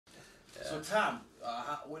So Tom,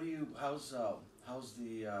 how's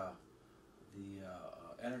the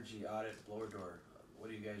energy audit blower door? What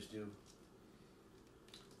do you guys do?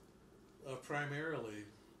 Primarily,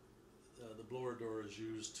 the blower door is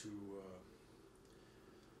used to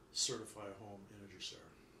certify a home Energy Star,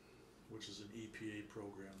 which is an EPA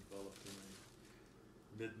program developed in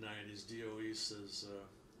the mid-90s. DOE says,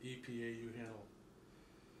 EPA, you handle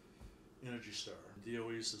Energy Star.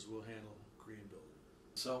 DOE says, we'll handle green building.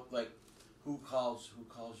 So, like, who calls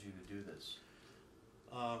you to do this?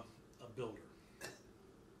 A builder.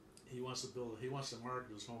 He wants to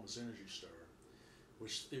market his home as Energy Star,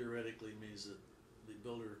 which theoretically means that the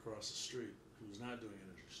builder across the street who's not doing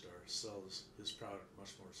Energy Star sells his product much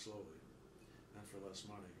more slowly and for less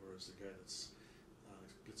money, whereas the guy that's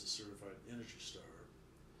gets a certified Energy Star,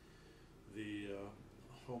 the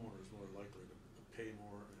homeowner is more likely to pay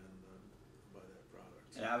more and buy that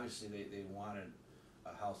product. And obviously they wanted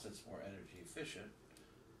a house that's more energy efficient,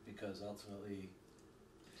 because ultimately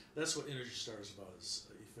that's what Energy Star is about, is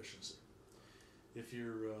efficiency. If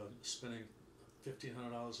you're spending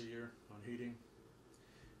 $1,500 a year on heating,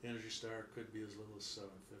 Energy Star could be as little as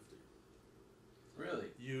 $750. Really?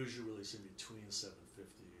 Usually it's in between $750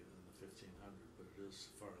 and the $1,500, but it is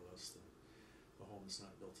far less than a home that's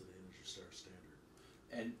not built to the Energy Star standard.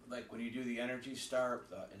 And like when you do the Energy Star,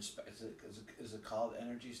 is it called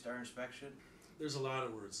Energy Star inspection? There's a lot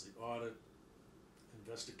of words: the audit,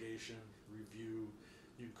 investigation, review.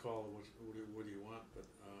 You can call it what do you want, but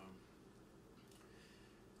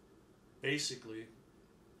basically,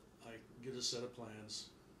 I get a set of plans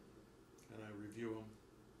and I review them,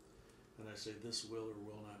 and I say this will or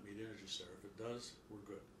will not meet Energy Star. If it does, we're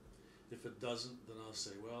good. If it doesn't, then I'll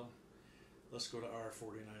say, well, let's go to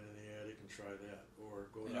R49 in the attic and try that, or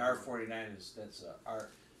go. And R49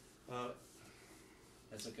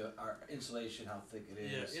 that's like our insulation, how thick it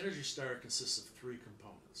is. Yeah, Energy Star consists of 3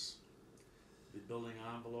 components: the building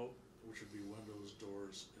envelope, which would be windows,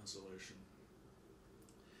 doors, insulation;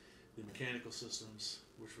 the mechanical systems,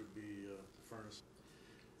 which would be the furnace;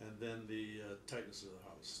 and then the tightness of the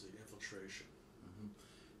house, the infiltration.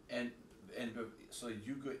 Mm-hmm. And so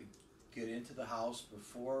you get into the house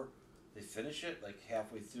before they finish it, like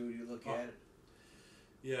halfway through you look at it?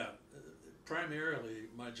 Yeah, primarily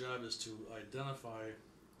my job is to identify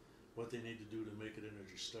what they need to do to make it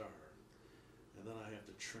Energy Star, and then I have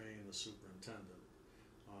to train the superintendent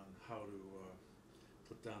on how to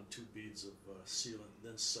put down 2 beads of sealant,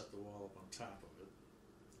 then set the wall up on top of it,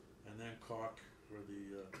 and then caulk where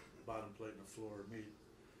the bottom plate and the floor meet,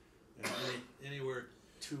 and anywhere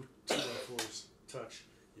 2 by 4s touch,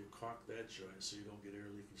 you caulk that joint so you don't get air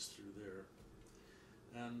leakage through there.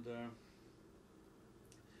 And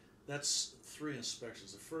that's 3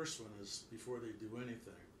 inspections. The first one is before they do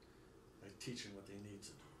anything, I teach them what they need to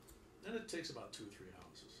do. And it takes about 2 or 3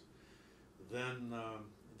 houses. Then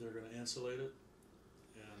they're going to insulate it,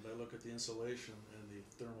 and I look at the insulation and the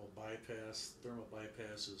thermal bypass. Thermal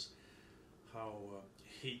bypass is how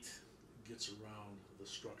heat gets around the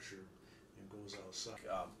structure and goes outside.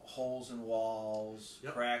 Holes in walls,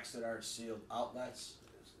 Yep. Cracks that aren't sealed, outlets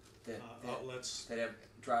outlets that have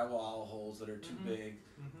drywall holes that are too big,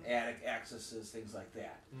 Mm-hmm. attic accesses, things like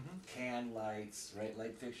that. Mm-hmm. Can lights, right?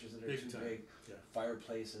 Light fixtures that are Big too time. big, Yeah.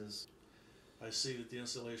 fireplaces. I see that the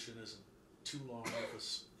insulation isn't too long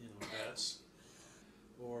with bats,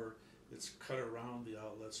 or it's cut around the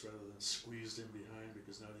outlets rather than squeezed in behind,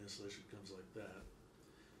 because now the insulation comes like that.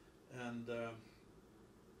 And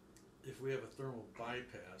if we have a thermal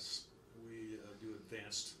bypass, we do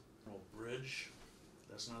advanced thermal bridge.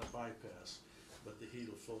 That's not a bypass, but the heat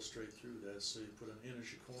will flow straight through that, so you put an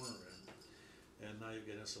energy corner in, and now you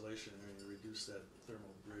get insulation there, and you reduce that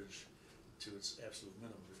thermal bridge to its absolute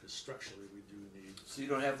minimum, because structurally we do need. So you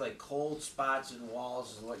don't have like cold spots in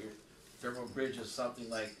walls, and what your thermal bridge is something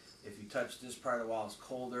like if you touch this part of the wall, it's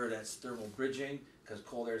colder, that's thermal bridging, because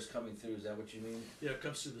cold air is coming through. Is that what you mean? Yeah, it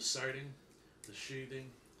comes through the siding, the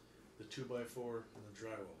sheathing, the 2x4, and the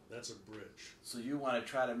drywall. That's a bridge. So you want to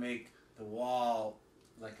try to make the wall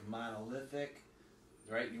like monolithic,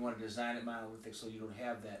 right? You want to design it monolithic so you don't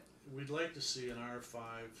have that. We'd like to see an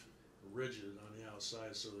R5 rigid on the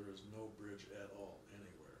outside, so there is no bridge at all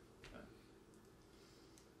anywhere. Okay.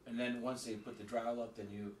 And then once they put the drywall up,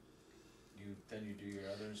 then you do your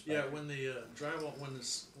other inspection. Yeah, when the drywall,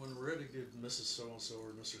 when we're ready to give Mrs. So-and-so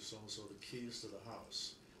or Mr. So-and-so the keys to the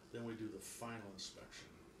house, then we do the final inspection.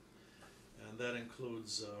 And that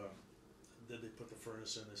includes, did they put the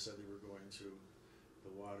furnace in they said they were going to,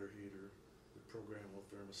 the water heater, the programmable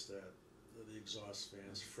thermostat, the exhaust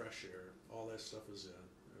fans, fresh air, all that stuff is in.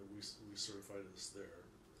 We certified it's there.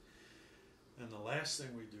 And the last thing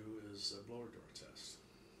we do is is a blower door test.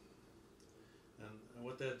 And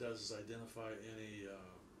what that does is identify any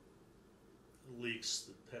leaks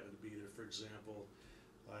that happen to be there. For example,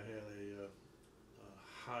 I had a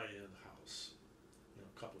high-end house,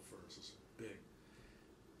 a couple of furnaces, big,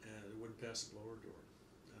 and it wouldn't pass the blower door.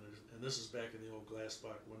 And this is back in the old glass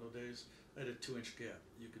block window days. I had a 2-inch gap.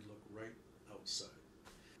 You could look right outside.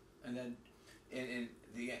 And then, in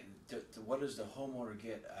the end, what does the homeowner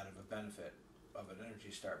get out of a benefit of an Energy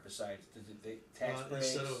Star besides the tax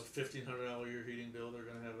breaks? Instead of a $1,500 a year heating bill, they're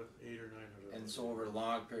going to have an $800 or $900. And so over a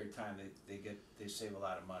long period of time, they save a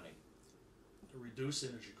lot of money. To reduce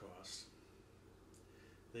energy costs,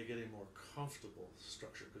 they get a more comfortable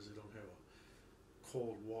structure because they don't have a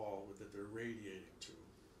cold wall that they're radiating to,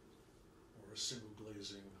 or a single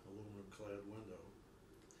glazing aluminum clad window.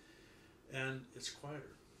 And it's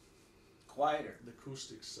quieter. Quieter. The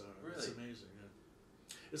acoustics, really? It's amazing. Yeah.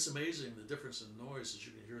 It's amazing the difference in noise that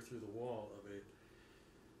you can hear through the wall of a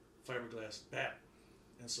fiberglass batt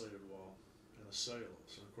insulated wall and a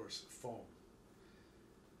cellulose, and of course foam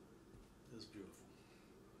is beautiful.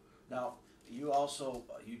 Now, you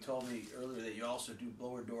told me earlier that you also do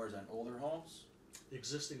blower doors on older homes? The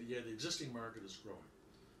existing market is growing.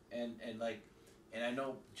 And I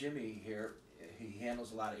know Jimmy here, he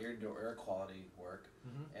handles a lot of indoor air quality work.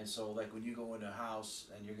 Mm-hmm. And so like when you go into a house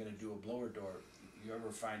and you're gonna do a blower door, you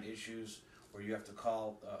ever find issues where you have to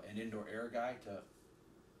call an indoor air guy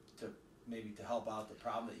to maybe to help out the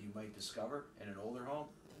problem that you might discover in an older home?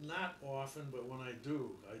 Not often, but when I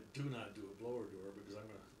do not do a blower door because I'm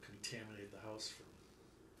gonna contaminate the house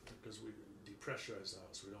because we depressurize the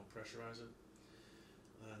house. We don't pressurize it.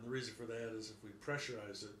 And the reason for that is if we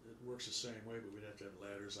pressurize it, it works the same way, but we'd have to have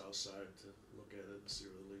ladders outside to look at it and see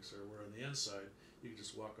where the leaks are. Where on the inside, you can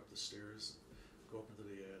just walk up the stairs and go up into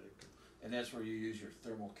the attic. And that's where you use your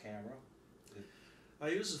thermal camera? I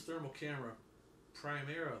use the thermal camera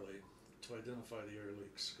primarily to identify the air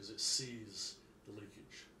leaks because it sees the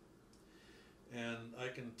leakage. And I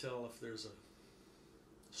can tell if there's a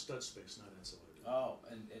stud space not insulated. Oh,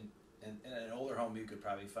 and in an older home you could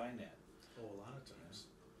probably find that. Oh, a lot of times.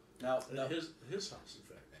 Now his house, in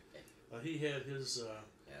fact, he had his.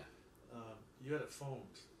 You had it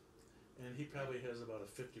foamed, and he probably has about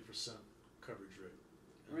a 50% coverage rate.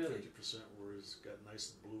 Really? 50% where he's got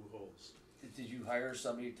nice blue holes. Did you hire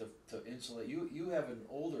somebody to insulate? You have an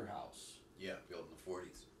older house. Yeah, built in the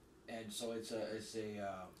 40s. And so it's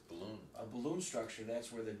a Balloon. A balloon structure.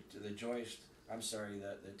 That's where the joist. I'm sorry,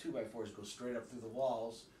 the 2x4s go straight up through the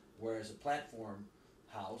walls, whereas a platform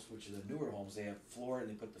house, which is the newer homes, they have floor and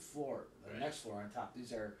they put the next floor on top.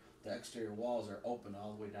 These are the exterior walls are open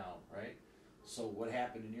all the way down, right? So what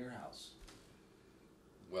happened in your house?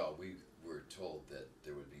 Well, we were told that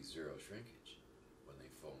there would be zero shrinkage when they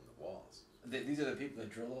foamed the walls. These are the people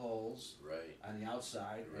that drill the holes Right. on the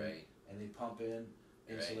outside, Right. and they pump in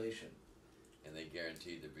insulation, And they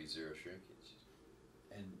guaranteed there'd be zero shrinkage.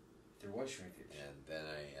 and there was shrinkage. And then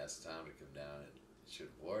I asked Tom to come down and shoot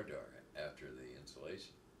a blower door after the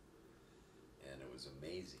insulation. And it was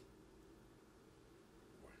amazing.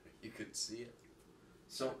 You could see it.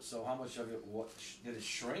 So how much of it did it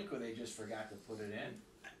shrink, or they just forgot to put it in?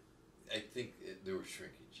 I think there was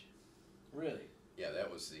shrinkage. Really? Yeah,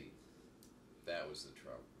 that was the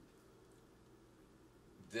trouble.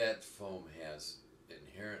 That foam has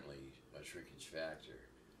inherently a shrinkage factor,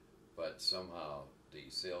 but somehow the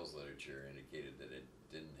sales literature indicated that it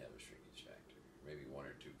didn't have a shrinkage factor, maybe 1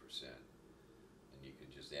 or 2%, and you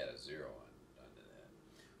can just add a zero onto that.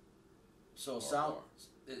 So Or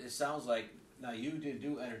it sounds like, now you didn't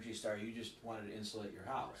do Energy Star, you just wanted to insulate your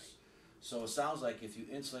house. Right. So it sounds like if you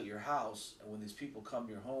insulate your house, and when these people come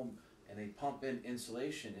to your home and they pump in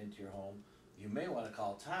insulation into your home, you may want to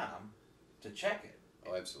call Tom to check it.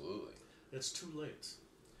 Oh, absolutely. It's too late.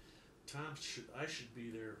 I should be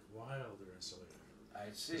there while they're insulating.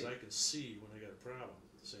 I see. Because I can see when they got a problem.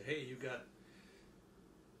 Say, hey, you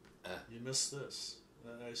missed this.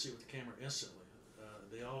 And I see it with the camera instantly.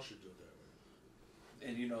 They all should do it that way.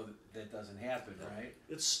 And you know that doesn't happen, right?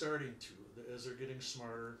 It's starting to, as they're getting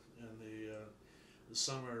smarter, and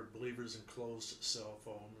some are believers in closed cell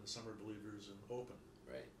foam, and some are believers in open.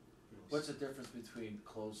 Right. What's the difference between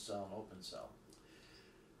closed cell and open cell?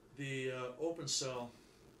 The open cell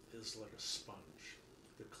is like a sponge.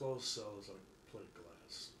 The closed cell is like plate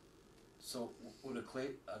glass. So would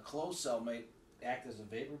a closed cell might act as a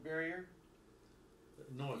vapor barrier?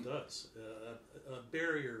 No, it does. A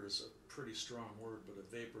barrier is a pretty strong word, but a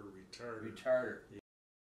vapor retarder. Retarder. Yeah.